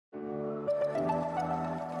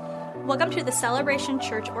Welcome to the Celebration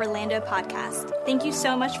Church Orlando podcast. Thank you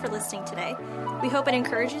so much for listening today. We hope it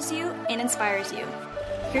encourages you and inspires you.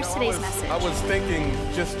 Here's today's message. I was thinking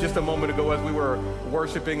just a moment ago as we were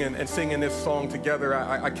worshiping and singing this song together,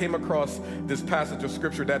 I came across this passage of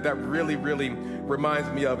scripture that really reminds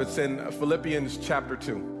me of. It's in Philippians chapter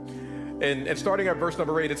 2. And starting at verse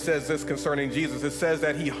number 8, it says this concerning Jesus. It says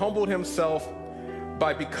that he humbled himself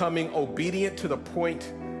by becoming obedient to the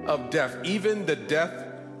point of death, even the death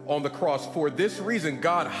on the cross. For this reason,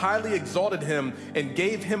 God highly exalted him and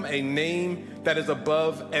gave him a name that is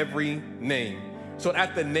above every name. So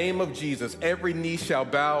at the name of Jesus, every knee shall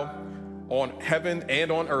bow on heaven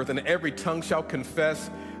and on earth, and every tongue shall confess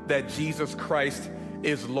that Jesus Christ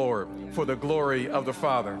is Lord, for the glory of the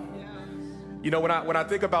Father. You know, when I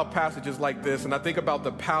think about passages like this, and I think about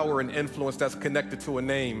the power and influence that's connected to a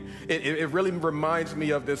name, it really reminds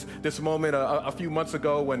me of this moment a few months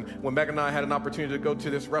ago when Megan and I had an opportunity to go to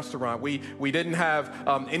this restaurant. We didn't have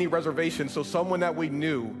any reservations, so someone that we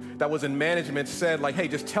knew that was in management said, like, hey,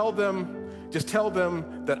 just tell them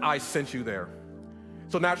that I sent you there.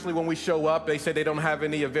 So naturally, when we show up, they say they don't have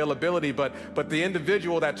any availability, but the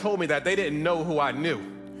individual that told me that, they didn't know who I knew.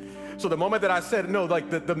 So the moment that I said, no, like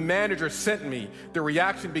the manager sent me, the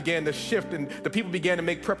reaction began to shift and the people began to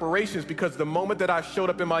make preparations, because the moment that I showed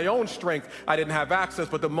up in my own strength, I didn't have access.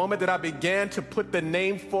 But the moment that I began to put the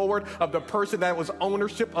name forward of the person that was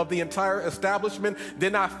ownership of the entire establishment,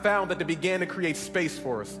 then I found that they began to create space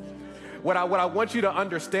for us. What I want you to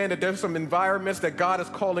understand, that there's some environments that God is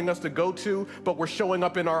calling us to go to, but we're showing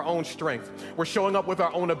up in our own strength. We're showing up with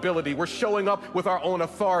our own ability. We're showing up with our own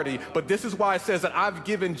authority. But this is why it says that I've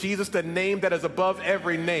given Jesus the name that is above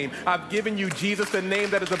every name. I've given you Jesus the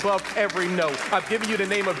name that is above every no. I've given you the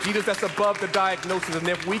name of Jesus that's above the diagnosis. And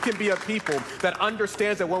if we can be a people that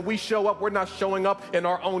understands that when we show up, we're not showing up in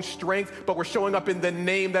our own strength, but we're showing up in the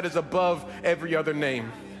name that is above every other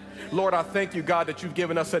name. Lord, I thank you, God, that you've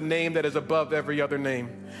given us a name that is above every other name.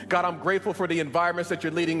 God, I'm grateful for the environments that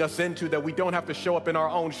you're leading us into, that we don't have to show up in our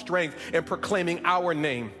own strength and proclaiming our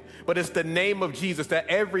name, but it's the name of Jesus, that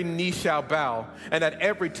every knee shall bow and that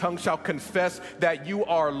every tongue shall confess that you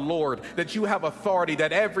are Lord, that you have authority,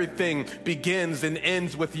 that everything begins and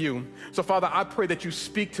ends with you. So, Father, I pray that you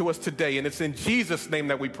speak to us today, and it's in Jesus' name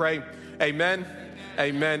that we pray. Amen,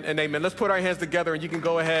 amen, and amen. Let's put our hands together, and you can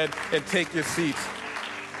go ahead and take your seats.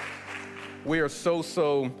 We are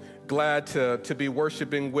so glad to be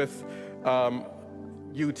worshiping with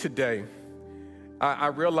you today. I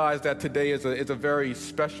realize that today is a very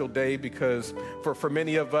special day, because for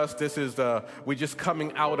many of us, this is we're just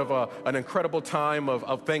coming out of an incredible time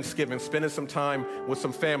of Thanksgiving, spending some time with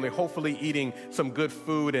some family, hopefully eating some good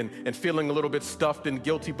food and feeling a little bit stuffed and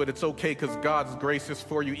guilty, but it's okay, because God's grace is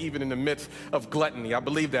for you even in the midst of gluttony. I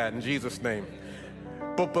believe that in Jesus' name.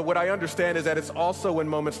 But what I understand is that it's also in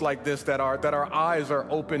moments like this that our eyes are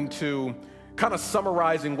open to kind of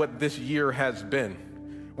summarizing what this year has been.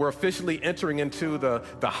 We're officially entering into the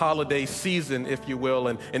holiday season, if you will,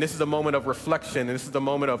 and this is a moment of reflection, and this is a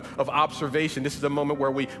moment of observation. This is a moment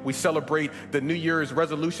where we celebrate the New Year's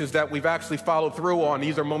resolutions that we've actually followed through on.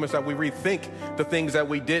 These are moments that we rethink the things that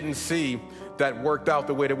we didn't see that worked out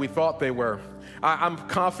the way that we thought they were. I'm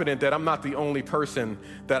confident that I'm not the only person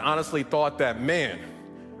that honestly thought that, man,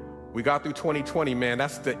 we got through 2020, man,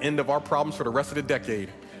 that's the end of our problems for the rest of the decade.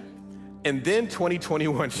 And then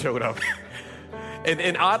 2021 showed up.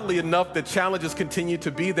 And oddly enough, the challenges continue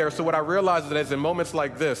to be there. So what I realize is that in moments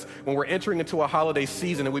like this, when we're entering into a holiday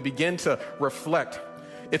season and we begin to reflect,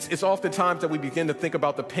 it's oftentimes that we begin to think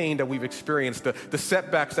about the pain that we've experienced, the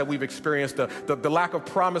setbacks that we've experienced, the lack of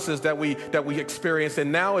promises that we experienced.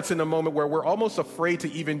 And now it's in a moment where we're almost afraid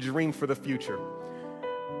to even dream for the future.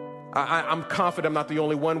 I'm confident I'm not the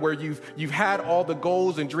only one, where you've had all the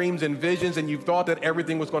goals and dreams and visions, and you've thought that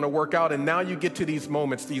everything was going to work out, and now you get to these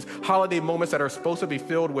moments, these holiday moments that are supposed to be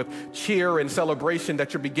filled with cheer and celebration,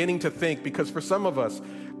 that you're beginning to think, because for some of us,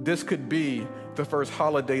 this could be the first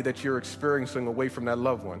holiday that you're experiencing away from that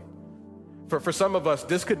loved one. For some of us,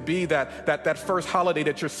 this could be that first holiday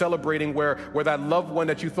that you're celebrating where that loved one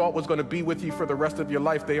that you thought was going to be with you for the rest of your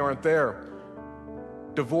life, they aren't there.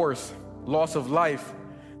 Divorce, loss of life,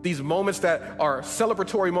 these moments that are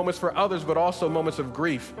celebratory moments for others, but also moments of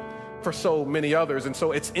grief for so many others. And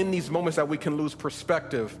so it's in these moments that we can lose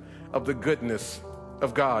perspective of the goodness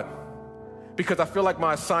of God. Because I feel like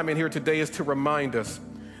my assignment here today is to remind us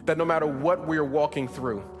that no matter what we're walking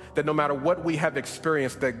through, that no matter what we have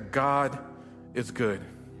experienced, that God is good,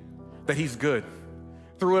 that he's good.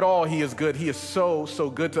 Through it all, he is good. He is so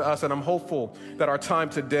good to us. And I'm hopeful that our time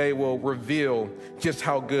today will reveal just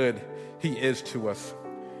how good he is to us.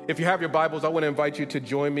 If you have your Bibles, I want to invite you to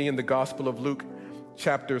join me in the Gospel of Luke,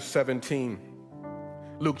 chapter 17.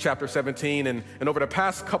 Luke chapter 17, and over the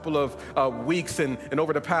past couple of weeks and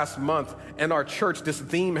over the past month in our church, this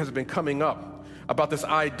theme has been coming up about this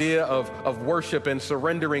idea of worship and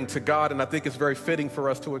surrendering to God, and I think it's very fitting for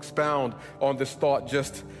us to expound on this thought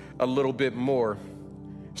just a little bit more.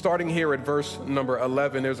 Starting here at verse number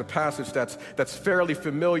 11, there's a passage that's fairly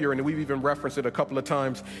familiar, and we've even referenced it a couple of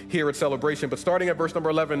times here at Celebration. But starting at verse number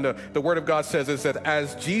 11, the Word of God says is that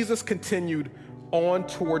as Jesus continued on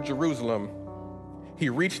toward Jerusalem, he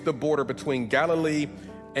reached the border between Galilee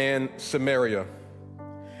and Samaria.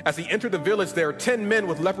 As he entered the village there, 10 men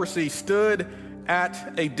with leprosy stood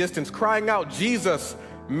at a distance, crying out, "Jesus,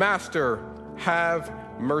 Master, have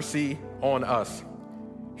mercy on us."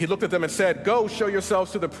 He looked at them and said, "Go show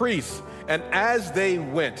yourselves to the priests." And as they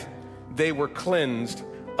went, they were cleansed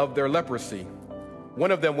of their leprosy. One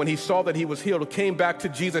of them, when he saw that he was healed, came back to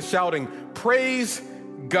Jesus shouting, "Praise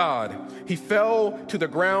God." He fell to the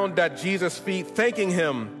ground at Jesus' feet, thanking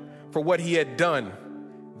him for what he had done.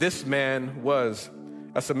 This man was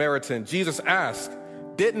a Samaritan. Jesus asked,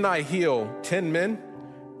 "Didn't I heal 10 men?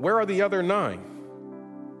 Where are the other 9?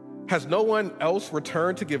 Has no one else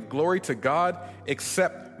returned to give glory to God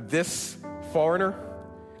except this foreigner?"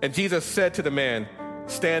 And Jesus said to the man,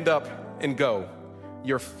 "Stand up and go.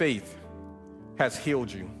 Your faith has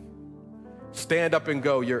healed you." Stand up and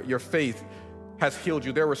go. Your faith has healed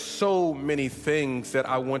you. There were so many things that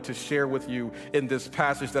I want to share with you in this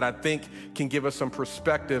passage that I think can give us some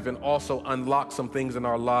perspective and also unlock some things in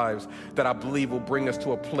our lives that I believe will bring us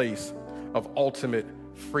to a place of ultimate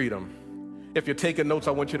freedom. If you're taking notes,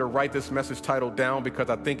 I want you to write this message title down because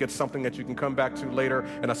I think it's something that you can come back to later,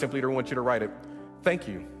 and I simply don't want you to write it. Thank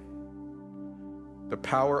you. The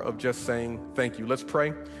power of just saying thank you. Let's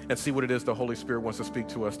pray and see what it is the Holy Spirit wants to speak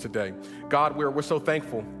to us today. God, we're so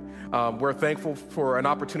thankful. We're thankful for an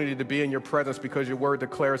opportunity to be in your presence because your word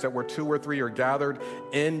declares that where 2 or 3 are gathered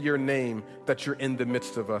in your name, that you're in the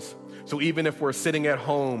midst of us. So even if we're sitting at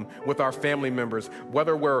home with our family members,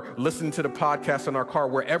 whether we're listening to the podcast in our car,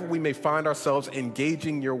 wherever we may find ourselves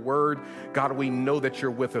engaging your word, God, we know that you're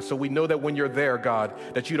with us. So we know that when you're there, God,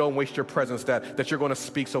 that you don't waste your presence, that you're going to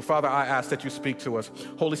speak. So Father, I ask that you speak to us.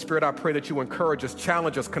 Holy Spirit, I pray that you encourage us,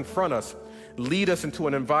 challenge us, confront us, lead us into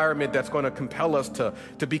an environment that's going to compel us to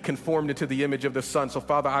be conformed into the image of the Son. So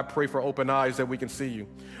Father, I pray for open eyes that we can see you.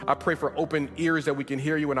 I pray for open ears that we can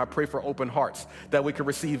hear you, and I pray for open hearts that we can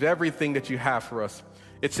receive everything that you have for us.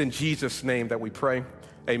 It's in Jesus' name that we pray.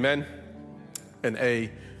 Amen and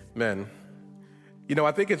amen. You know,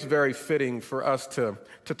 I think it's very fitting for us to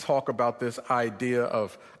talk about this idea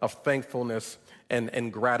of thankfulness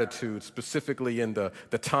and gratitude, specifically in the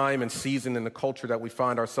time and season and the culture that we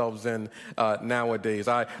find ourselves in nowadays.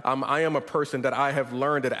 I am a person that I have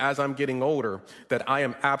learned that as I'm getting older, that I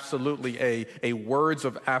am absolutely a words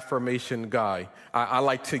of affirmation guy. I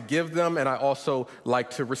like to give them, and I also like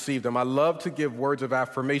to receive them. I love to give words of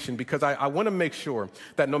affirmation because I want to make sure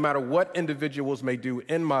that no matter what individuals may do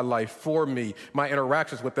in my life for me, my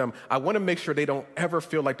interactions with them, I want to make sure they don't ever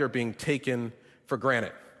feel like they're being taken for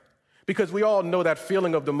granted. Because we all know that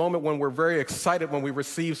feeling of the moment when we're very excited when we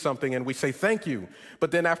receive something and we say thank you.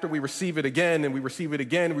 But then after we receive it again and we receive it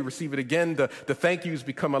again, the thank yous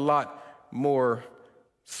become a lot more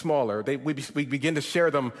smaller. We begin to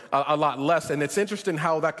share them a lot less. And it's interesting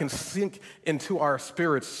how that can sink into our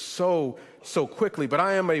spirits so quickly. But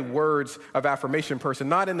I am a words of affirmation person,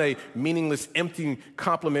 not in a meaningless, empty,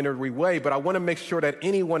 complimentary way, but I want to make sure that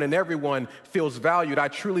anyone and everyone feels valued. I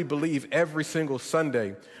truly believe every single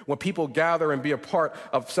Sunday when people gather and be a part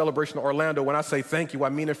of Celebration Orlando, when I say thank you, I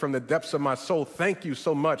mean it from the depths of my soul. Thank you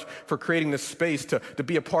so much for creating this space to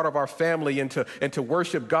be a part of our family and to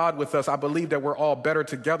worship God with us. I believe that we're all better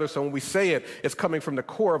together. So when we say it, it's coming from the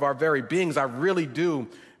core of our very beings. I really do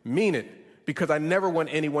mean it. Because I never want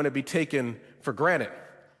anyone to be taken for granted.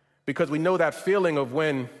 Because we know that feeling of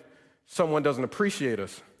when someone doesn't appreciate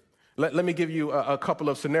us. Let me give you a couple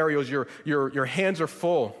of scenarios. Your hands are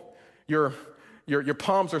full. Your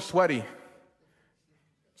palms are sweaty.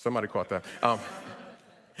 Somebody caught that.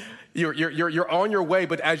 You're on your way,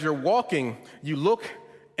 but as you're walking, you look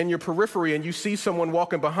in your periphery and you see someone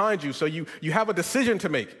walking behind you. So you have a decision to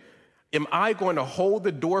make. Am I going to hold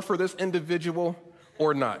the door for this individual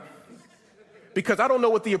or not? Because I don't know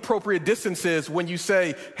what the appropriate distance is when you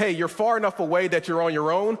say, hey, you're far enough away that you're on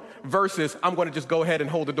your own versus I'm going to just go ahead and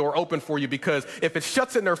hold the door open for you, because if it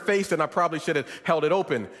shuts in their face, then I probably should have held it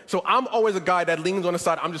open. So I'm always a guy that leans on the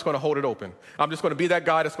side. I'm just going to hold it open. I'm just going to be that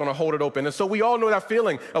guy that's going to hold it open. And so we all know that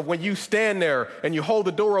feeling of when you stand there and you hold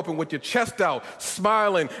the door open with your chest out,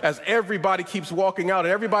 smiling as everybody keeps walking out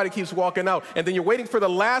and everybody keeps walking out. And then you're waiting for the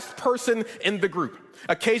last person in the group.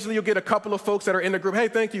 Occasionally you'll get a couple of folks that are in the group, hey,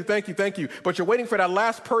 thank you, thank you, thank you. But you're waiting for that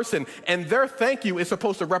last person, and their thank you is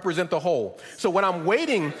supposed to represent the whole. So when I'm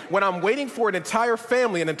waiting for an entire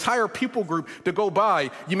family, an entire people group to go by,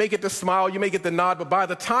 you may get the smile, you may get the nod, but by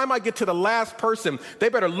the time I get to the last person, they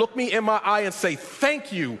better look me in my eye and say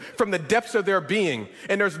thank you from the depths of their being.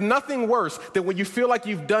 And there's nothing worse than when you feel like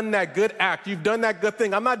you've done that good act, you've done that good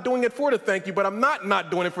thing. I'm not doing it for the thank you, but I'm not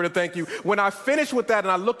doing it for the thank you. When I finish with that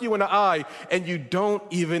and I look you in the eye and you don't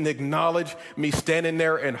even acknowledge me standing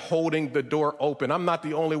there and holding the door open. I'm not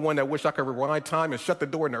the only one that wish I could rewind time and shut the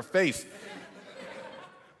door in their face.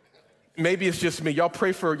 Maybe it's just me. Y'all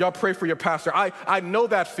pray for your pastor. I know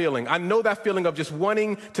that feeling. I know that feeling of just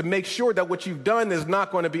wanting to make sure that what you've done is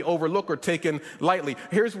not going to be overlooked or taken lightly.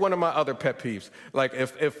 Here's one of my other pet peeves. Like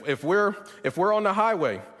if we're on the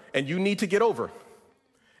highway and you need to get over,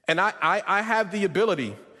 and I have the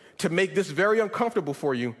ability to make this very uncomfortable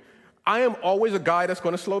for you, I am always a guy that's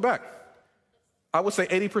going to slow back. I would say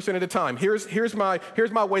 80% of the time. Here's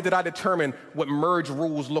my way that I determine what merge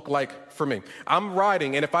rules look like for me. I'm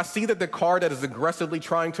riding, and if I see that the car that is aggressively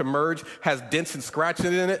trying to merge has dents and scratches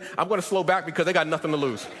in it, I'm going to slow back because they got nothing to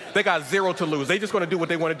lose. They got zero to lose. They're just going to do what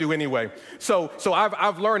they want to do anyway. So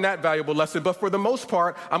I've learned that valuable lesson. But for the most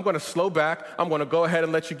part, I'm going to slow back. I'm going to go ahead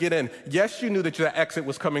and let you get in. Yes, you knew that your exit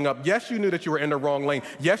was coming up. Yes, you knew that you were in the wrong lane.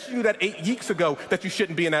 Yes, you knew that 8 weeks ago that you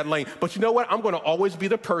shouldn't be in that lane. But you know what? I'm going to always be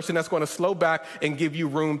the person that's going to slow back and give you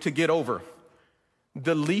room to get over.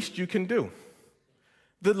 The least you can do.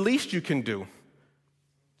 The least you can do.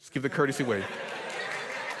 Just give the courtesy wave.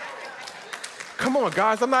 Come on,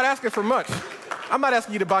 guys. I'm not asking for much. I'm not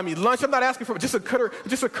asking you to buy me lunch. I'm not asking for just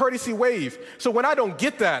a courtesy wave. So when I don't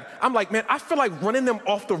get that, I'm like, man, I feel like running them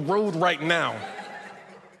off the road right now.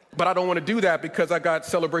 But I don't want to do that because I got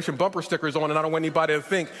Celebration bumper stickers on and I don't want anybody to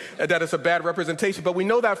think that it's a bad representation. But we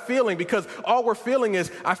know that feeling because all we're feeling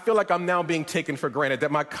is I feel like I'm now being taken for granted,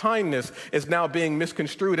 that my kindness is now being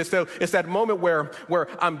misconstrued. It's that moment where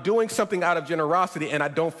I'm doing something out of generosity and I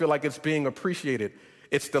don't feel like it's being appreciated.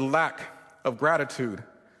 It's the lack of gratitude.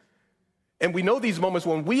 And we know these moments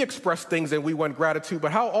when we express things and we want gratitude,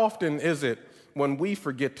 but how often is it when we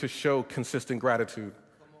forget to show consistent gratitude?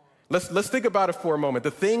 Let's think about it for a moment.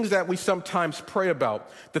 The things that we sometimes pray about,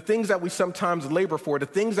 the things that we sometimes labor for, the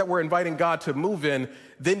things that we're inviting God to move in,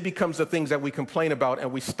 then becomes the things that we complain about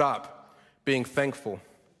and we stop being thankful.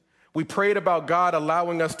 We prayed about God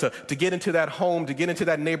allowing us to get into that home, to get into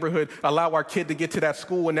that neighborhood, allow our kid to get to that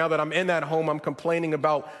school, and now that I'm in that home, I'm complaining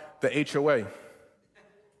about the HOA.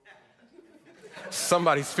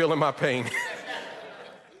 Somebody's feeling my pain.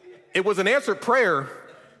 It was an answered prayer,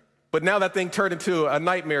 but now that thing turned into a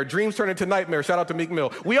nightmare. Dreams turned into nightmares. Shout out to Meek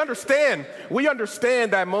Mill. We understand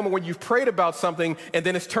that moment when you've prayed about something and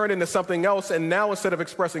then it's turned into something else. And now instead of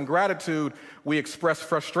expressing gratitude, we express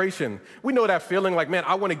frustration. We know that feeling like, man,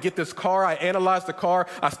 I want to get this car. I analyzed the car.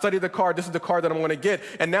 I studied the car. This is the car that I'm going to get.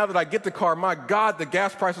 And now that I get the car, my God, the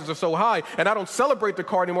gas prices are so high. And I don't celebrate the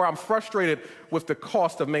car anymore. I'm frustrated with the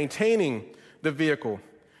cost of maintaining the vehicle.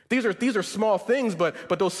 These are small things,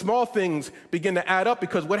 but those small things begin to add up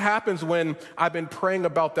because what happens when I've been praying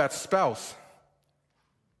about that spouse?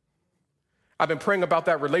 I've been praying about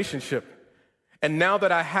that relationship. And now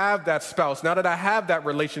that I have that spouse, now that I have that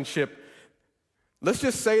relationship, let's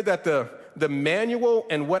just say that the manual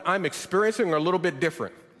and what I'm experiencing are a little bit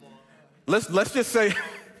different. Let's just say,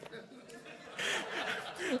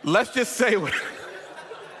 let's just say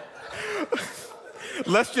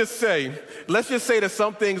that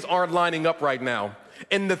some things aren't lining up right now.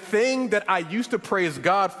 And the thing that I used to praise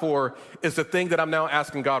God for is the thing that I'm now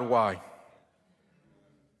asking God why.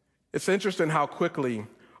 It's interesting how quickly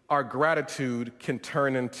our gratitude can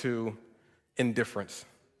turn into indifference.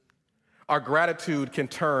 Our gratitude can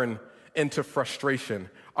turn into frustration.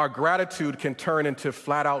 Our gratitude can turn into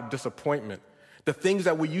flat out disappointment. The things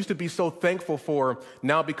that we used to be so thankful for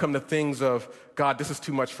now become the things of, God, this is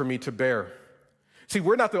too much for me to bear. See,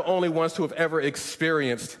 we're not the only ones who have ever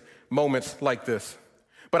experienced moments like this.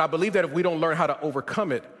 But I believe that if we don't learn how to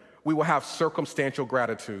overcome it, we will have circumstantial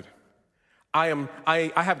gratitude.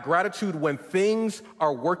 I have gratitude when things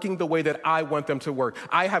are working the way that I want them to work.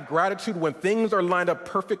 I have gratitude when things are lined up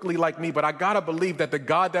perfectly like me, but I gotta believe that the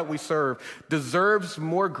God that we serve deserves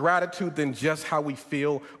more gratitude than just how we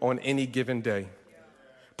feel on any given day.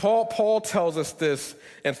 Paul tells us this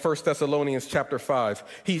in 1 Thessalonians chapter 5.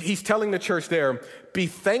 He's telling the church there, be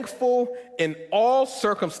thankful in all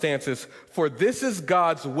circumstances, for this is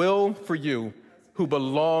God's will for you who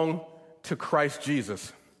belong to Christ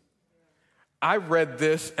Jesus. I read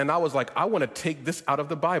this and I was like, I want to take this out of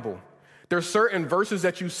the Bible. There's certain verses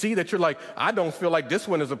that you see that you're like, I don't feel like this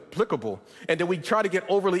one is applicable. And then we try to get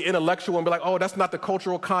overly intellectual and be like, oh, that's not the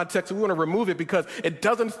cultural context. We want to remove it because it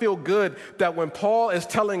doesn't feel good that when Paul is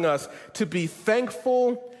telling us to be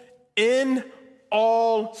thankful in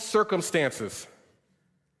all circumstances,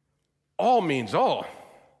 all means all.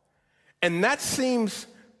 And that seems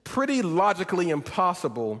pretty logically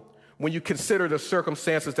impossible when you consider the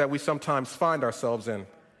circumstances that we sometimes find ourselves in.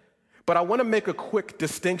 But I want to make a quick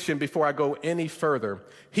distinction before I go any further.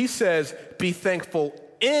 He says, be thankful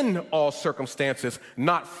in all circumstances,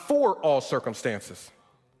 not for all circumstances.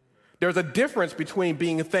 There's a difference between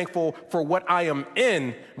being thankful for what I am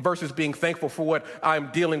in versus being thankful for what I'm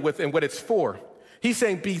dealing with and what it's for. He's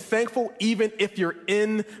saying, be thankful even if you're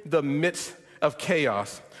in the midst of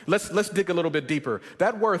chaos. Let's dig a little bit deeper.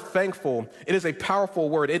 That word thankful, it is a powerful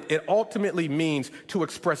word. It ultimately means to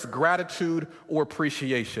express gratitude or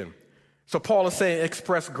appreciation. So Paul is saying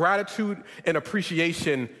express gratitude and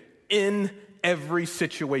appreciation in every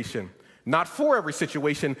situation. Not for every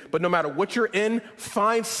situation, but no matter what you're in,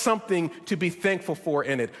 find something to be thankful for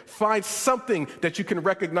in it. Find something that you can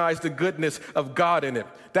recognize the goodness of God in it.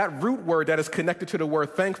 That root word that is connected to the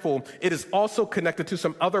word thankful, it is also connected to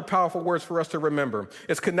some other powerful words for us to remember.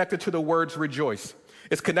 It's connected to the words rejoice.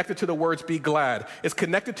 It's connected to the words be glad. It's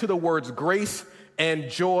connected to the words grace and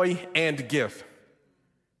joy and gift.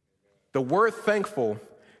 The word thankful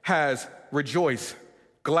has rejoice,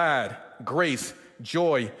 glad, grace,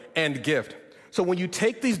 joy, and gift. So when you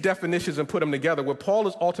take these definitions and put them together, what Paul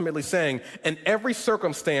is ultimately saying, in every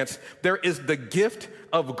circumstance, there is the gift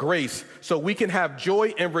of grace. So we can have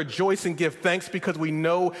joy and rejoice and give thanks because we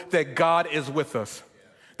know that God is with us.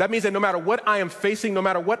 That means that no matter what I am facing, no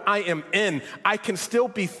matter what I am in, I can still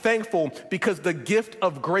be thankful because the gift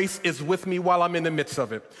of grace is with me while I'm in the midst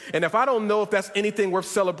of it. And if I don't know if that's anything worth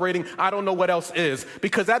celebrating, I don't know what else is.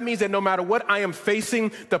 Because that means that no matter what I am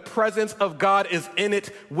facing, the presence of God is in it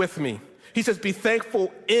with me. He says, be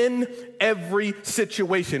thankful in every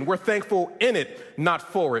situation. We're thankful in it, not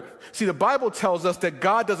for it. See, the Bible tells us that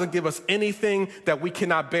God doesn't give us anything that we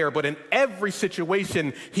cannot bear, but in every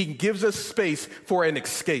situation, he gives us space for an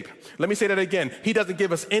escape. Let me say that again. He doesn't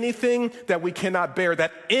give us anything that we cannot bear,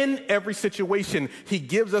 that in every situation, he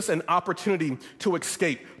gives us an opportunity to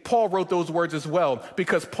escape. Paul wrote those words as well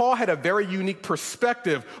because Paul had a very unique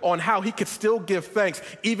perspective on how he could still give thanks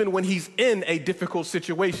even when he's in a difficult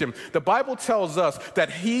situation. The Bible tells us that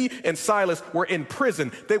he and Silas were in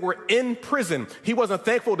prison. They were in prison. He wasn't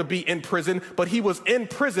thankful to be in prison, but he was in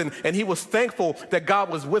prison and he was thankful that God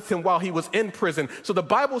was with him while he was in prison. So the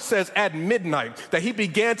Bible says at midnight that he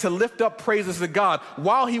began to lift up praises to God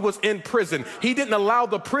while he was in prison. He didn't allow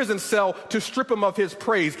the prison cell to strip him of his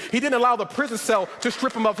praise. He didn't allow the prison cell to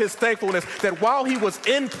strip him of his thankfulness, that while he was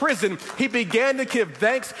in prison, he began to give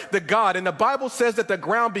thanks to God. And the Bible says that the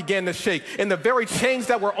ground began to shake and the very chains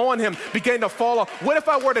that were on him began to fall off. What if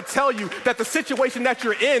I were to tell you that the situation that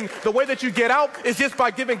you're in, the way that you get out is just by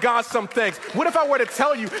giving God some thanks? What if I were to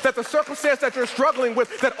tell you that the circumstance that you're struggling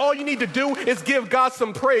with, that all you need to do is give God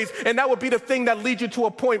some praise, and that would be the thing that leads you to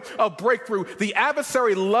a point of breakthrough? The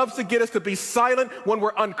adversary loves to get us to be silent when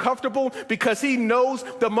we're uncomfortable because he knows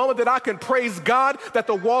the moment that I can praise God, that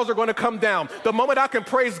the walls are going to come down. The moment I can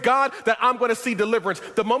praise God, that I'm going to see deliverance.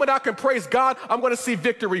 The moment I can praise God, I'm going to see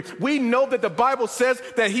victory. We know that the Bible says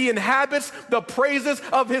that he inhabits the praises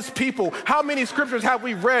of his people. How many scriptures have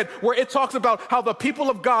we read where it talks about how the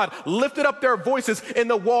people of God lifted up their voices and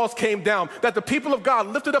the walls came down? That the people of God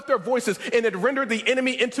lifted up their voices and it rendered the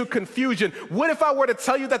enemy into confusion. What if I were to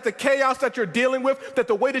tell you that the chaos that you're dealing with, that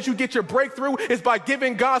the way that you get your breakthrough is by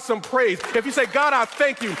giving God some praise? If you say, God, I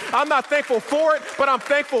thank you. I'm not thankful for it, but I'm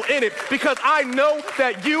thankful in it because I know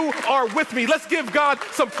that you are with me. Let's give God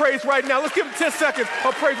some praise right now. Let's give him 10 seconds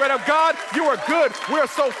of praise right now. God, you are good. We are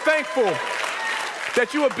so thankful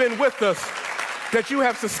that you have been with us, that you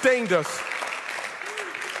have sustained us.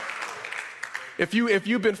 If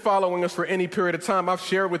you've been following us for any period of time, I've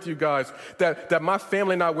shared with you guys that my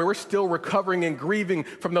family and I, we're still recovering and grieving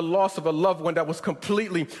from the loss of a loved one that was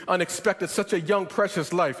completely unexpected, such a young,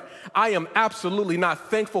 precious life. I am absolutely not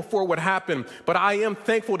thankful for what happened, but I am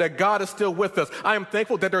thankful that God is still with us. I am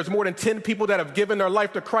thankful that there's more than 10 people that have given their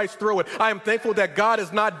life to Christ through it. I am thankful that God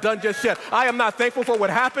is not done just yet. I am not thankful for what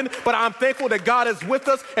happened, but I'm thankful that God is with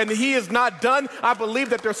us and He is not done. I believe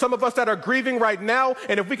that there's some of us that are grieving right now,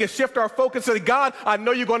 and if we can shift our focus to God, I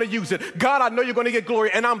know you're going to use it. God, I know you're going to get glory,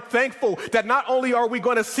 and I'm thankful that not only are we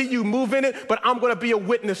going to see you move in it, but I'm going to be a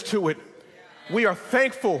witness to it. We are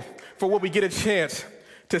thankful for what we get a chance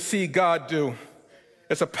to see God do.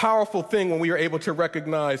 It's a powerful thing when we are able to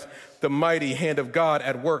recognize the mighty hand of God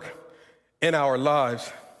at work in our lives.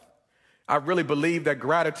 I really believe that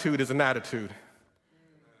gratitude is an attitude.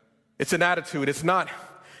 It's an attitude. It's not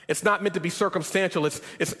meant to be circumstantial.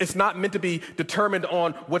 It's not meant to be determined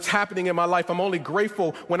on what's happening in my life. I'm only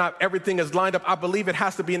grateful when everything is lined up. I believe it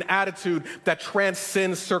has to be an attitude that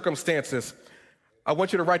transcends circumstances. I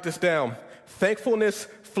want you to write this down. Thankfulness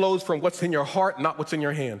flows from what's in your heart, not what's in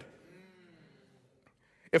your hand.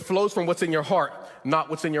 It flows from what's in your heart, not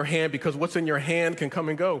what's in your hand, because what's in your hand can come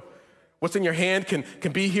and go. What's in your hand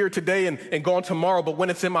can be here today and gone tomorrow, but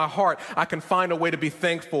when it's in my heart, I can find a way to be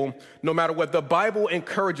thankful no matter what. The Bible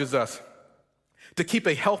encourages us to keep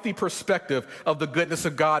a healthy perspective of the goodness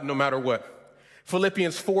of God no matter what.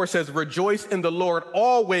 Philippians 4 says, rejoice in the Lord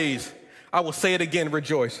always. I will say it again,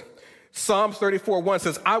 rejoice. Psalms 34:1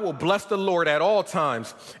 says, I will bless the Lord at all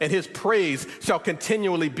times, and His praise shall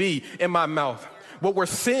continually be in my mouth. What we're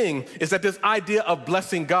seeing is that this idea of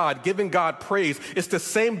blessing God, giving God praise, it's the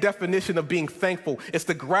same definition of being thankful. It's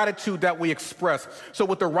the gratitude that we express. So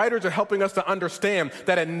what the writers are helping us to understand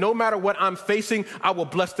that no matter what I'm facing, I will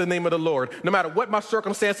bless the name of the Lord. No matter what my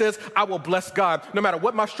circumstance is, I will bless God. No matter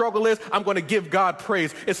what my struggle is, I'm going to give God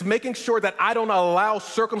praise. It's making sure that I don't allow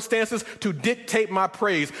circumstances to dictate my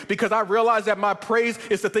praise, because I realize that my praise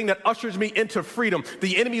is the thing that ushers me into freedom.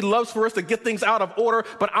 The enemy loves for us to get things out of order,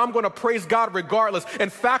 but I'm going to praise God regardless. In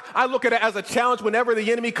fact, I look at it as a challenge. Whenever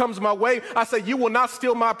the enemy comes my way, I say, you will not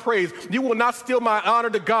steal my praise. You will not steal my honor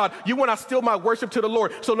to God. You will not steal my worship to the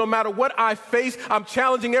Lord. So no matter what I face, I'm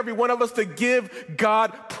challenging every one of us to give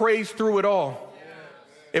God praise through it all.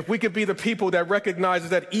 If we could be the people that recognizes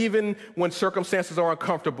that even when circumstances are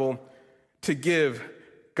uncomfortable, to give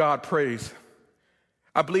God praise.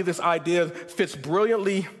 I believe this idea fits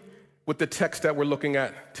brilliantly with the text that we're looking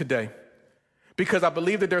at today, because I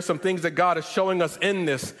believe that there's some things that God is showing us in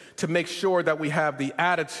this to make sure that we have the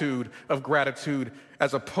attitude of gratitude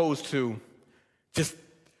as opposed to just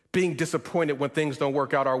being disappointed when things don't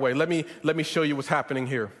work out our way. Let me show you what's happening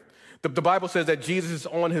here. The Bible says that Jesus is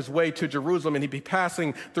on his way to Jerusalem, and he'd be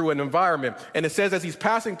passing through an environment. And it says as he's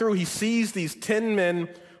passing through, he sees these 10 men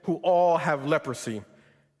who all have leprosy,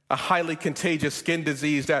 a highly contagious skin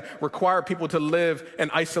disease that required people to live in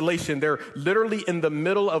isolation. They're literally in the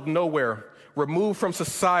middle of nowhere, removed from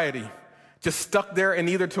society, just stuck there, and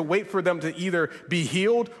either to wait for them to either be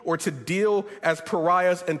healed or to deal as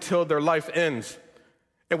pariahs until their life ends.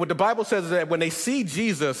 And what the Bible says is that when they see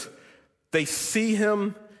Jesus, they see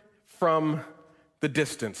him from the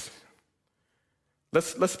distance.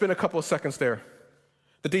 Let's spend a couple of seconds there.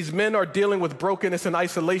 That these men are dealing with brokenness and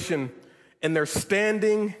isolation, and they're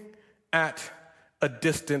standing at a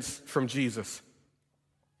distance from Jesus.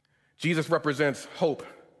 Jesus represents hope.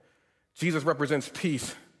 Jesus represents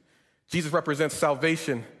peace. Jesus represents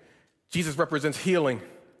salvation. Jesus represents healing.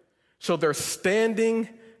 So they're standing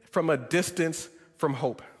from a distance from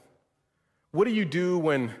hope. What do you do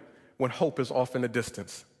when hope is off in the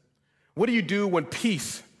distance? What do you do when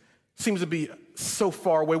peace seems to be so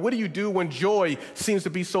far away? What do you do when joy seems to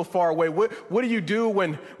be so far away? What do you do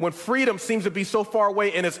when freedom seems to be so far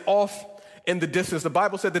away and it's off in the distance? The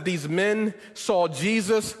Bible said that these men saw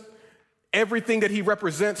Jesus, everything that he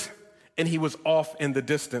represents, and he was off in the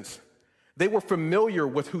distance. They were familiar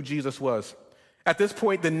with who Jesus was. At this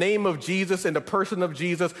point, the name of Jesus and the person of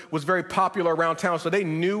Jesus was very popular around town, so they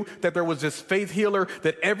knew that there was this faith healer,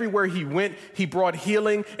 that everywhere he went, he brought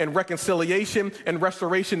healing and reconciliation and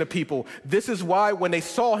restoration to people. This is why when they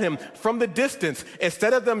saw him from the distance,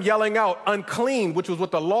 instead of them yelling out, unclean, which was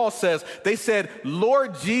what the law says, they said,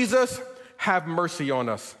 Lord Jesus, have mercy on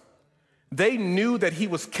us. They knew that he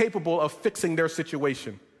was capable of fixing their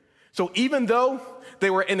situation. So even though they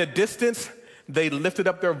were in a distance, they lifted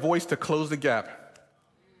up their voice to close the gap.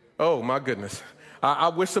 Oh, my goodness. I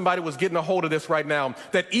wish somebody was getting a hold of this right now,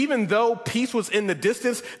 that even though peace was in the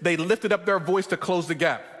distance, they lifted up their voice to close the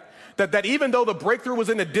gap. That even though the breakthrough was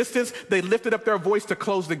in the distance, they lifted up their voice to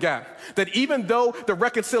close the gap. That even though the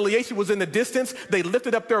reconciliation was in the distance, they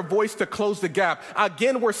lifted up their voice to close the gap.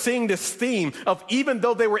 Again, we're seeing this theme of even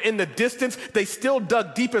though they were in the distance, they still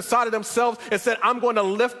dug deep inside of themselves and said, I'm going to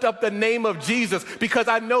lift up the name of Jesus because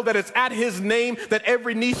I know that it's at his name that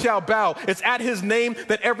every knee shall bow. It's at his name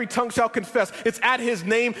that every tongue shall confess. It's at his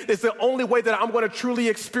name. It's the only way that I'm going to truly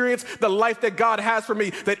experience the life that God has for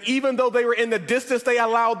me. That even though they were in the distance, they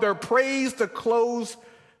allowed their praise to close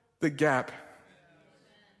the gap.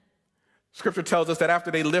 Scripture tells us that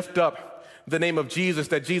after they lift up the name of Jesus,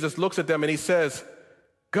 that Jesus looks at them and he says,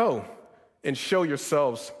 go and show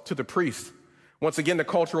yourselves to the priest. Once again, the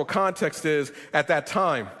cultural context is at that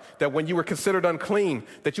time that when you were considered unclean,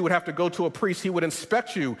 that you would have to go to a priest. He would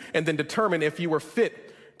inspect you and then determine if you were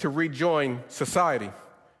fit to rejoin society.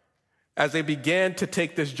 As they began to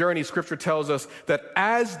take this journey, Scripture tells us that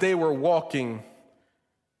as they were walking,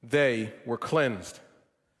 they were cleansed.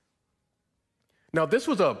 Now, this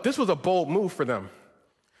was a bold move for them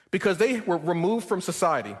because they were removed from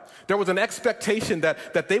society. There was an expectation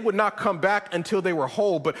that they would not come back until they were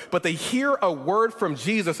whole, but they hear a word from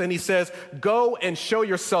Jesus and he says, go and show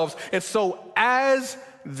yourselves. And so as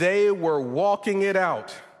they were walking it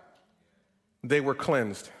out, they were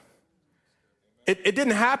cleansed. It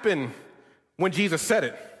didn't happen when Jesus said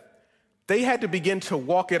it. They had to begin to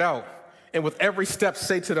walk it out. And with every step,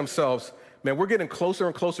 say to themselves, man, we're getting closer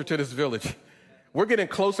and closer to this village. We're getting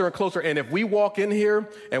closer and closer. And if we walk in here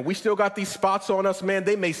and we still got these spots on us, man,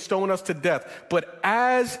 they may stone us to death. But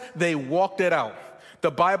as they walked it out,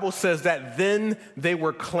 the Bible says that then they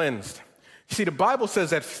were cleansed. See, the Bible says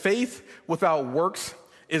that faith without works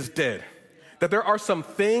is dead. That there are some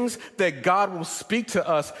things that God will speak to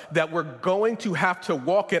us that we're going to have to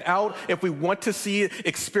walk it out if we want to see it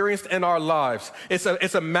experienced in our lives. It's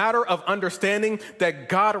a matter of understanding that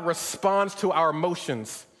God responds to our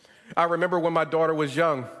emotions. I remember when my daughter was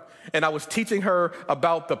young and I was teaching her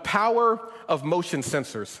about the power of motion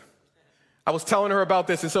sensors. I was telling her about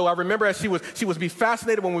this, and so I remember as she would be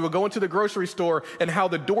fascinated when we would go into the grocery store and how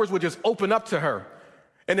the doors would just open up to her.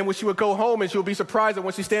 And then when she would go home and she would be surprised that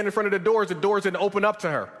when she stand in front of the doors didn't open up to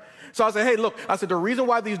her. So I said, hey, look, the reason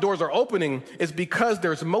why these doors are opening is because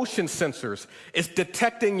there's motion sensors. It's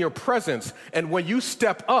detecting your presence. And when you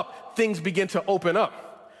step up, things begin to open up.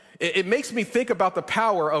 It makes me think about the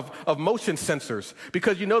power of motion sensors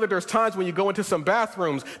because you know that there's times when you go into some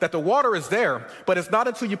bathrooms that the water is there, but it's not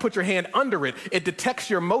until you put your hand under it, it detects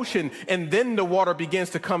your motion and then the water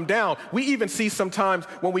begins to come down. We even see sometimes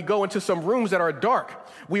when we go into some rooms that are dark,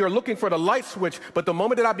 we are looking for the light switch, but the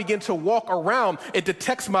moment that I begin to walk around, it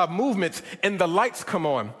detects my movements and the lights come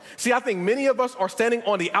on. See, I think many of us are standing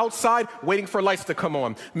on the outside waiting for lights to come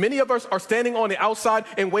on. Many of us are standing on the outside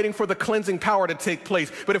and waiting for the cleansing power to take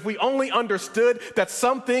place. But if we only understood that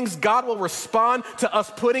some things God will respond to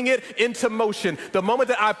us putting it into motion. The moment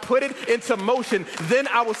that I put it into motion, then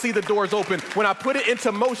I will see the doors open. When I put it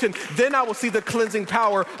into motion, then I will see the cleansing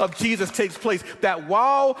power of Jesus takes place. That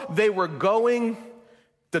while they were going,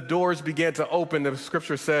 the doors began to open. The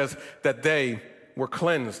scripture says that they were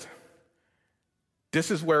cleansed.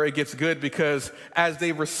 This is where it gets good because as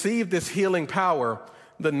they receive this healing power,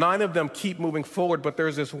 the 9 of them keep moving forward, but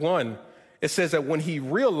there's this one. It says that when he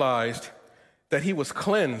realized that he was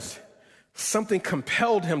cleansed, something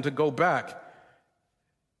compelled him to go back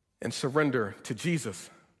and surrender to Jesus.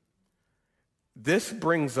 This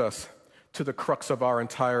brings us to the crux of our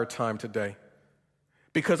entire time today.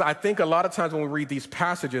 Because I think a lot of times when we read these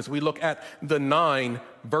passages, we look at the 9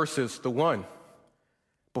 versus the 1.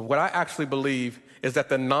 But what I actually believe is that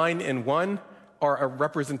the 9 and 1 are a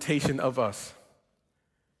representation of us.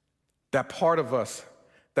 That part of us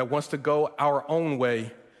that wants to go our own way,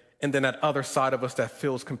 and then that other side of us that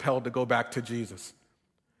feels compelled to go back to Jesus.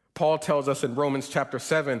 Paul tells us in Romans chapter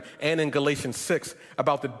 7 and in Galatians 6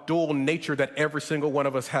 about the dual nature that every single one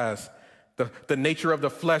of us has. The nature of the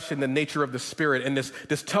flesh and the nature of the spirit, and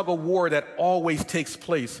this tug of war that always takes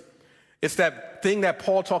place. It's that thing that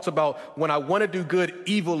Paul talks about, when I want to do good,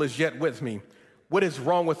 evil is yet with me. What is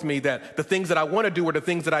wrong with me? That the things that I want to do are the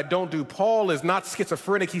things that I don't do. Paul is not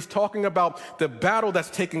schizophrenic. He's talking about the battle that's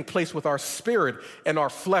taking place with our spirit and our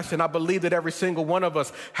flesh. And I believe that every single one of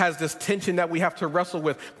us has this tension that we have to wrestle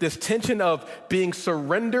with, this tension of being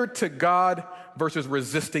surrendered to God versus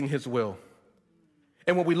resisting his will.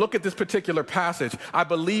 And when we look at this particular passage, I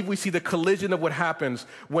believe we see the collision of what happens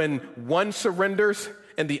when one surrenders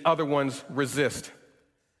and the other ones resist.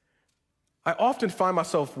 I often find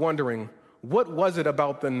myself wondering, what was it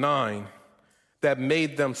about the 9 that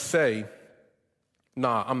made them say,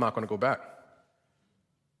 nah, I'm not going to go back?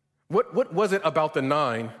 What was it about the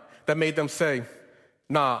 9 that made them say,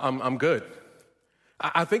 nah, I'm good.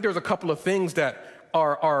 I think there's a couple of things that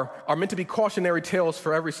are meant to be cautionary tales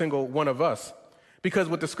for every single one of us. Because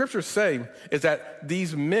what the scriptures say is that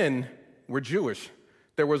these men were Jewish.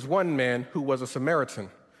 There was one man who was a Samaritan.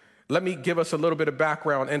 Let me give us a little bit of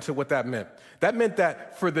background into what that meant. That meant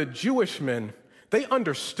that for the Jewish men, they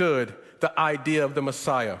understood the idea of the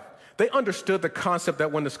Messiah. They understood the concept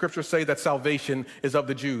that when the scriptures say that salvation is of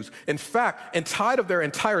the Jews. In fact, inside of their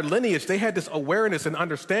entire lineage, they had this awareness and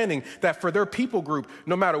understanding that for their people group,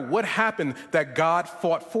 no matter what happened, that God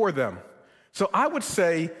fought for them. So I would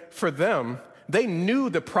say for them, they knew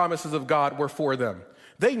the promises of God were for them.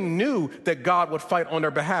 They knew that God would fight on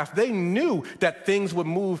their behalf. They knew that things would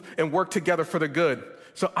move and work together for the good.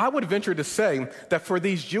 So I would venture to say that for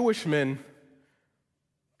these Jewish men,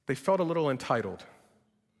 they felt a little entitled.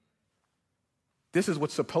 This is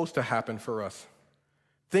what's supposed to happen for us.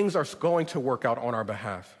 Things are going to work out on our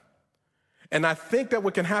behalf. And I think that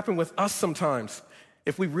what can happen with us sometimes,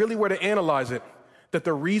 if we really were to analyze it, that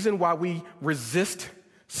the reason why we resist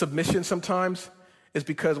submission sometimes is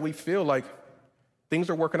because we feel like things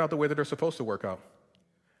are working out the way that they're supposed to work out.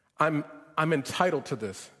 I'm entitled to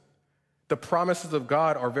this. The promises of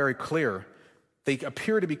God are very clear. They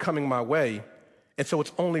appear to be coming my way, and so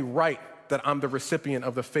it's only right that I'm the recipient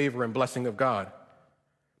of the favor and blessing of God.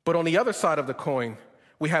 But on the other side of the coin,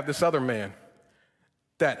 we have this other man,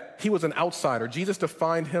 that he was an outsider. Jesus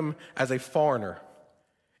defined him as a foreigner.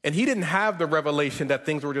 And he didn't have the revelation that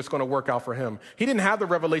things were just going to work out for him. He didn't have the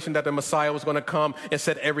revelation that the Messiah was going to come and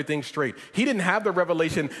set everything straight. He didn't have the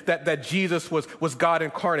revelation that Jesus was God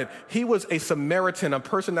incarnate. He was a Samaritan, a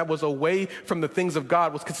person that was away from the things of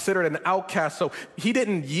God, was considered an outcast. So he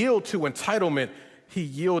didn't yield to entitlement. He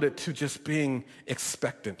yielded to just being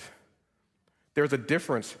expectant. There's a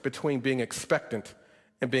difference between being expectant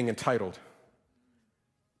and being entitled.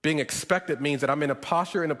 Being expectant means that I'm in a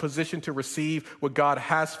posture, in a position to receive what God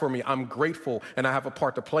has for me. I'm grateful and I have a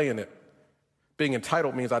part to play in it. Being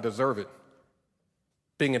entitled means I deserve it.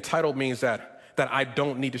 Being entitled means that I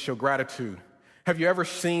don't need to show gratitude. Have you ever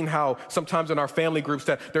seen how sometimes in our family groups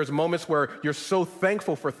that there's moments where you're so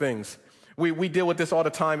thankful for things? We deal with this all the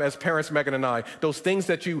time as parents, Megan and I. Those things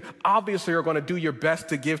that you obviously are going to do your best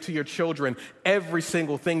to give to your children, every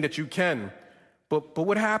single thing that you can. But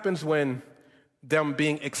what happens when them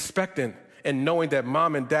being expectant and knowing that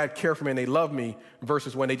mom and dad care for me and they love me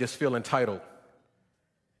versus when they just feel entitled?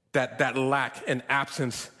 That lack and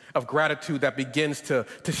absence of gratitude that begins to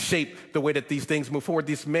shape the way that these things move forward.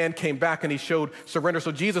 This man came back and he showed surrender.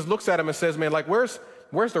 So Jesus looks at him and says, man, like, where's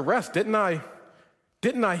the rest? Didn't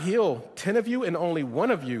I heal 10 of you and only one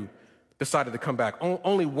of you decided to come back?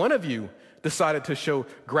 Only one of you decided to show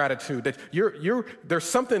gratitude. That there's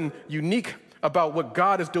something unique about what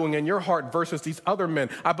God is doing in your heart versus these other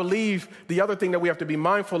men. I believe the other thing that we have to be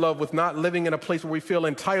mindful of with not living in a place where we feel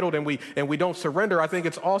entitled and we don't surrender, I think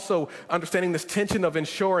it's also understanding this tension of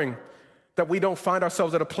ensuring that we don't find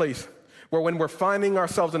ourselves at a place where when we're finding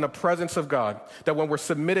ourselves in the presence of God, that when we're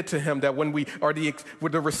submitted to Him, that when we're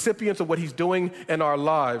the recipients of what He's doing in our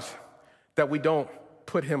lives, that we don't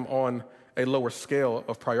put Him on a lower scale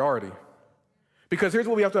of priority. Because here's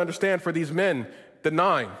what we have to understand for these men, the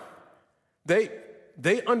 9.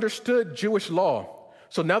 They understood Jewish law.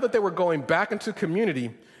 So now that they were going back into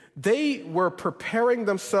community, they were preparing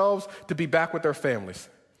themselves to be back with their families.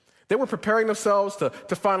 They were preparing themselves to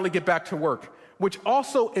finally get back to work, which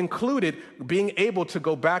also included being able to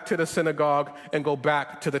go back to the synagogue and go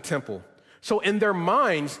back to the temple. So in their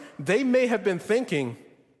minds, they may have been thinking,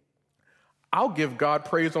 I'll give God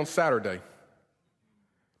praise on Saturday.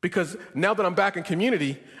 Because now that I'm back in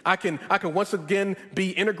community, I can once again be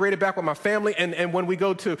integrated back with my family. And when we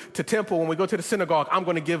go to temple, when we go to the synagogue, I'm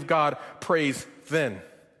going to give God praise then.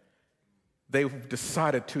 They've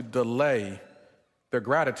decided to delay their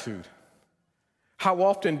gratitude. How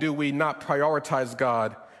often do we not prioritize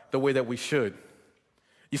God the way that we should?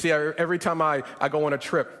 You see, every time I go on a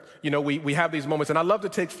trip, we have these moments, and I love to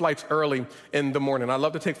take flights early in the morning. I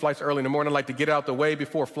like to get out the way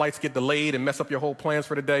before flights get delayed and mess up your whole plans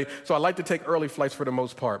for the day. So I like to take early flights for the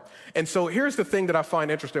most part. And so here's the thing that I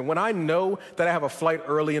find interesting. When I know that I have a flight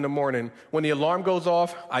early in the morning, when the alarm goes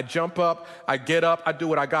off, I jump up, I get up, I do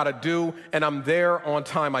what I gotta do, and I'm there on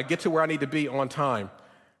time. I get to where I need to be on time.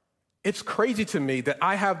 It's crazy to me that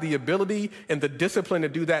I have the ability and the discipline to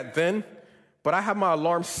do that then, but I have my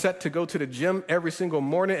alarm set to go to the gym every single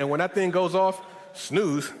morning, and when that thing goes off,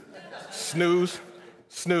 snooze, snooze,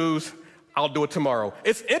 snooze, I'll do it tomorrow.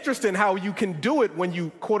 It's interesting how you can do it when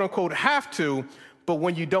you quote unquote have to, but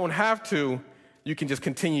when you don't have to, you can just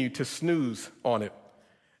continue to snooze on it.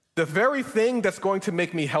 The very thing that's going to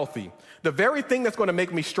make me healthy, the very thing that's going to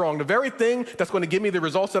make me strong, the very thing that's going to give me the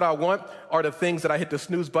results that I want are the things that I hit the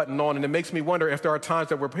snooze button on. And it makes me wonder if there are times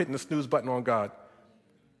that we're hitting the snooze button on God.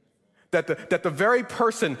 That the very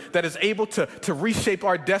person that is able to reshape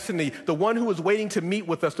our destiny, the one who is waiting to meet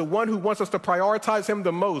with us, the one who wants us to prioritize him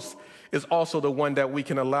the most, is also the one that we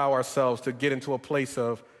can allow ourselves to get into a place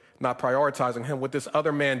of not prioritizing him. What this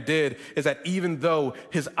other man did is that even though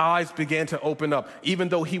his eyes began to open up, even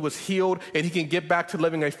though he was healed and he can get back to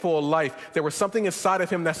living a full life, there was something inside of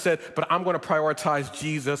him that said, but I'm going to prioritize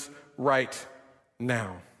Jesus right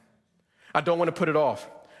now. I don't want to put it off.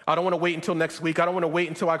 I don't want to wait until next week. I don't want to wait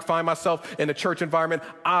until I find myself in a church environment.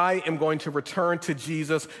 I am going to return to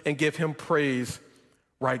Jesus and give him praise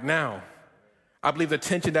right now. I believe the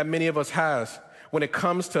tension that many of us has when it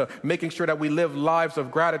comes to making sure that we live lives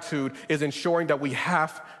of gratitude is ensuring that we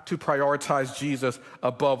have to prioritize Jesus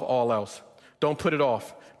above all else. Don't put it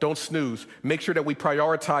off. Don't snooze. Make sure that we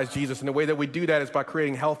prioritize Jesus. And the way that we do that is by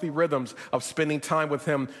creating healthy rhythms of spending time with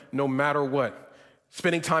him no matter what.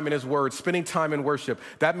 Spending time in his word, spending time in worship.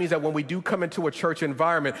 That means that when we do come into a church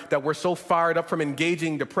environment, that we're so fired up from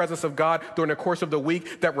engaging the presence of God during the course of the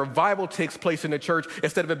week, that revival takes place in the church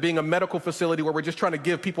instead of it being a medical facility where we're just trying to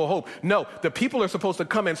give people hope. No, the people are supposed to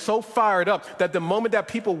come in so fired up that the moment that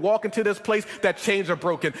people walk into this place, that chains are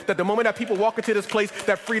broken. That the moment that people walk into this place,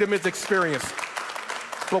 that freedom is experienced.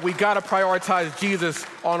 But we got to prioritize Jesus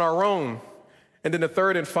on our own. And then the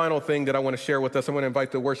third and final thing that I want to share with us, I'm going to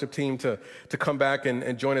invite the worship team to come back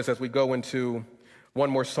and join us as we go into one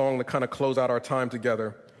more song to kind of close out our time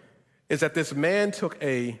together, is that this man took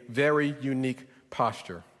a very unique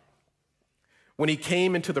posture. When he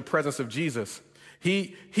came into the presence of Jesus,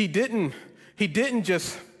 he didn't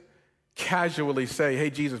just casually say, hey,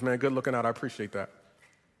 Jesus, man, good looking out, I appreciate that.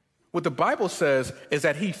 What the Bible says is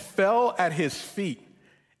that he fell at his feet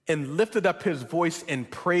and lifted up his voice and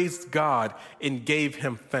praised God and gave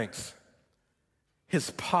him thanks. His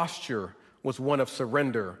posture was one of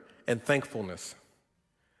surrender and thankfulness.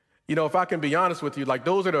 You know, if I can be honest with you, like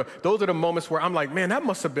those are the moments where I'm like, man, that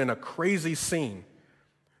must have been a crazy scene.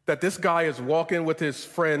 That this guy is walking with his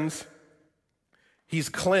friends, he's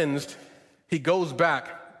cleansed, he goes back,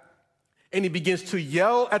 and he begins to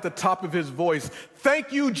yell at the top of his voice,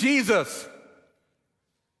 thank you, Jesus.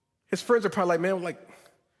 His friends are probably like, man, like,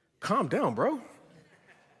 calm down, bro.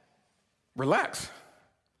 Relax.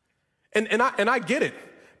 And I get it,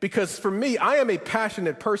 because for me, I am a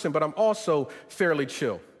passionate person, but I'm also fairly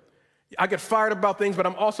chill. I get fired about things, but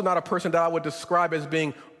I'm also not a person that I would describe as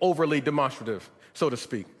being overly demonstrative, so to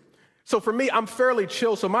speak. So for me, I'm fairly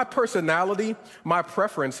chill. So my personality, my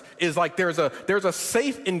preference is like there's a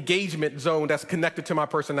safe engagement zone that's connected to my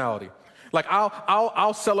personality. Like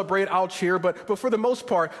I'll celebrate, I'll cheer, but for the most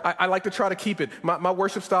part, I like to try to keep it. My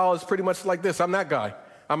worship style is pretty much like this. I'm that guy.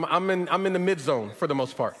 I'm in the mid zone for the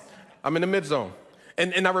most part. I'm in the mid zone.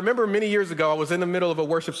 And I remember many years ago, I was in the middle of a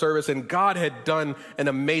worship service, and God had done an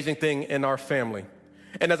amazing thing in our family.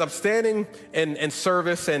 And as I'm standing in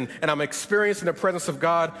service and I'm experiencing the presence of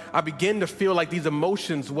God, I begin to feel like these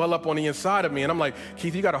emotions well up on the inside of me. And I'm like,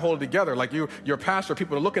 Keith, you got to hold it together. Like you're a pastor,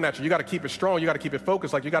 people are looking at you. You got to keep it strong. You got to keep it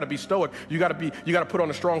focused. Like you got to be stoic. You got to put on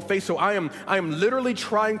a strong face. So I am literally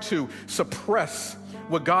trying to suppress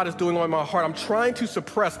what God is doing on my heart. I'm trying to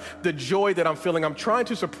suppress the joy that I'm feeling. I'm trying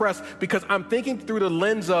to suppress because I'm thinking through the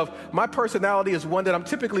lens of my personality is one that I'm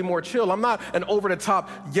typically more chill. I'm not an over-the-top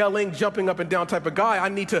yelling, jumping up and down type of guy. I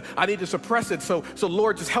need to suppress it. So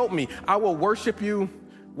Lord, just help me. I will worship you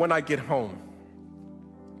when I get home.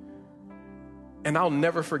 And I'll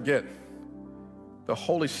never forget, the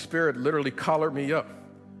Holy Spirit literally collared me up.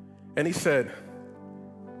 And he said,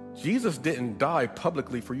 Jesus didn't die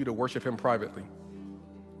publicly for you to worship him privately.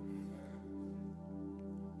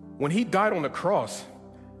 When he died on the cross,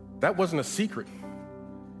 that wasn't a secret.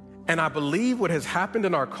 And I believe what has happened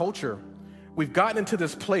in our culture, we've gotten into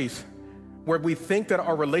this place where we think that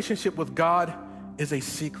our relationship with God is a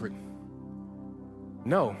secret.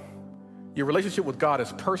 No, your relationship with God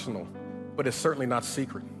is personal, but it's certainly not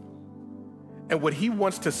secret. And what he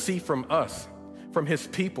wants to see from us, from his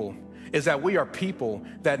people, is that we are people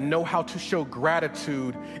that know how to show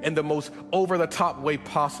gratitude in the most over-the-top way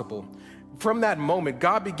possible. From that moment,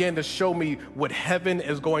 God began to show me what heaven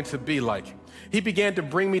is going to be like. He began to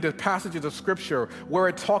bring me to passages of scripture where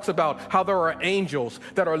it talks about how there are angels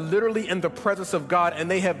that are literally in the presence of God, and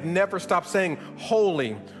they have never stopped saying,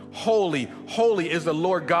 holy, holy, holy is the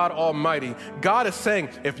Lord God Almighty. God is saying,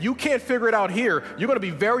 if you can't figure it out here, you're going to be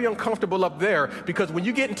very uncomfortable up there, because when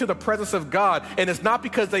you get into the presence of God, and it's not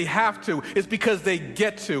because they have to, it's because they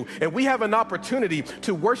get to. And we have an opportunity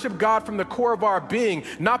to worship God from the core of our being,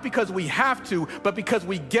 not because we have to, but because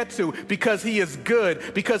we get to, because he is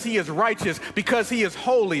good, because he is righteous, because he is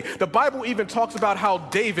holy. The Bible even talks about how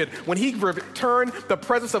David, when he returned the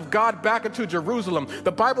presence of God back into Jerusalem,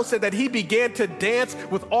 the Bible said that he began to dance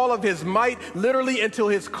with all of his might, literally until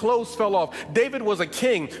his clothes fell off. David was a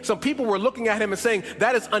king. Some people were looking at him and saying,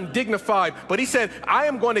 that is undignified. But he said, I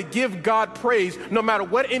am going to give God praise no matter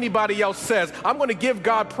what anybody else says. I'm going to give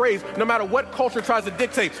God praise no matter what culture tries to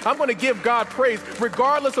dictate. I'm going to give God praise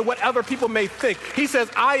regardless of what other people may think. He says,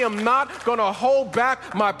 I am not going to hold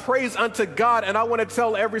back my praise unto God. And I want to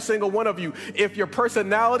tell every single one of you, if your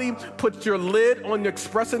personality puts your lid on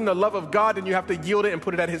expressing the love of God, then you have to yield it and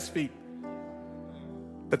put it at his feet.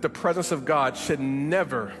 That the presence of God should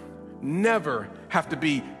never, never have to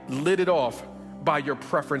be lidded off by your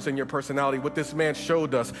preference and your personality. What this man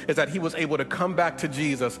showed us is that he was able to come back to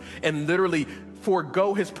Jesus and literally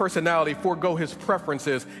forego his personality, forego his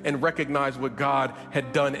preferences, and recognize what God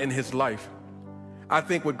had done in his life. I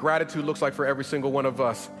think what gratitude looks like for every single one of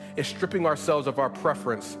us is stripping ourselves of our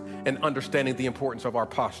preference and understanding the importance of our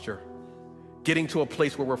posture, getting to a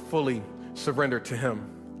place where we're fully surrendered to him.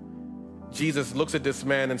 Jesus looks at this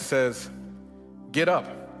man and says, get up,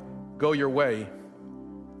 go your way.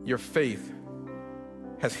 Your faith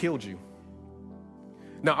has healed you.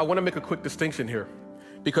 Now, I want to make a quick distinction here,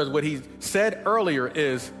 because what he said earlier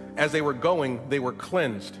is, as they were going, they were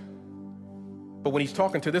cleansed. But when he's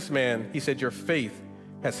talking to this man, he said, your faith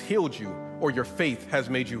has healed you, or your faith has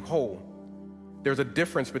made you whole. There's a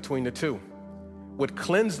difference between the two. What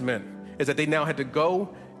cleansed meant is that they now had to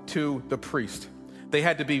go to the priest. They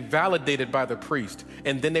had to be validated by the priest,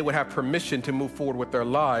 and then they would have permission to move forward with their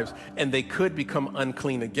lives, and they could become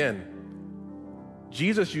unclean again.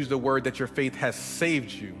 Jesus used the word that your faith has saved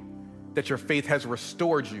you, that your faith has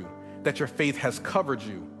restored you, that your faith has covered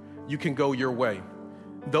you. You can go your way.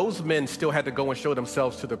 Those men still had to go and show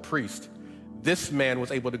themselves to the priest. This man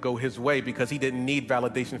was able to go his way because he didn't need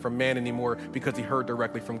validation from man anymore, because he heard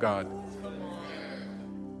directly from God.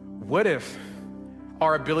 What if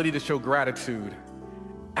our ability to show gratitude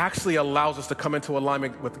actually allows us to come into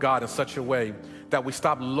alignment with God in such a way that we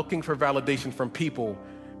stop looking for validation from people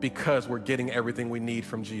because we're getting everything we need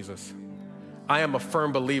from Jesus? I am a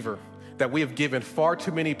firm believer that we have given far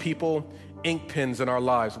too many people ink pens in our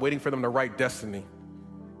lives, waiting for them to write destiny.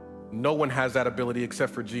 No one has that ability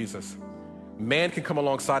except for Jesus. Man can come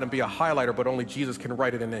alongside and be a highlighter, but only Jesus can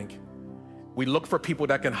write it in ink. We look for people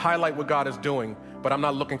that can highlight what God is doing, but I'm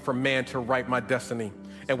not looking for man to write my destiny.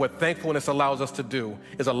 And what thankfulness allows us to do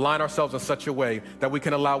is align ourselves in such a way that we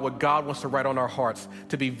can allow what God wants to write on our hearts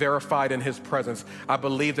to be verified in his presence. I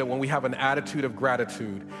believe that when we have an attitude of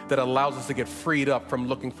gratitude that allows us to get freed up from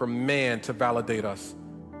looking for man to validate us.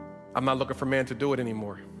 I'm not looking for man to do it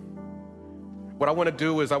anymore. What I want to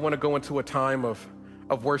do is I want to go into a time of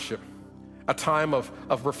worship, a time of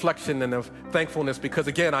reflection and of thankfulness, because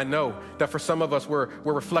again, I know that for some of us, we're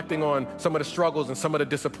reflecting on some of the struggles and some of the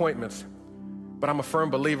disappointments. But I'm a firm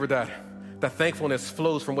believer that thankfulness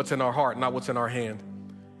flows from what's in our heart, not what's in our hand.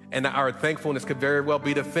 And that our thankfulness could very well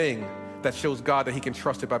be the thing that shows God that he can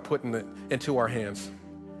trust it by putting it into our hands.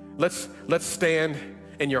 Let's stand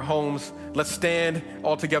in your homes. Let's stand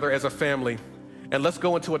all together as a family. And let's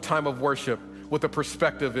go into a time of worship with the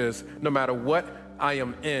perspective is, no matter what I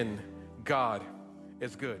am in, God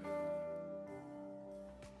is good.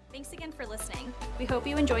 Thanks again for listening. We hope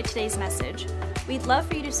you enjoyed today's message. We'd love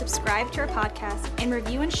for you to subscribe to our podcast and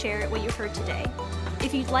review and share what you heard today.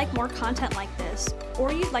 If you'd like more content like this,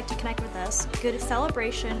 or you'd like to connect with us, go to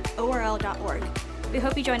celebrationorl.org. We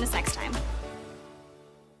hope you join us next time.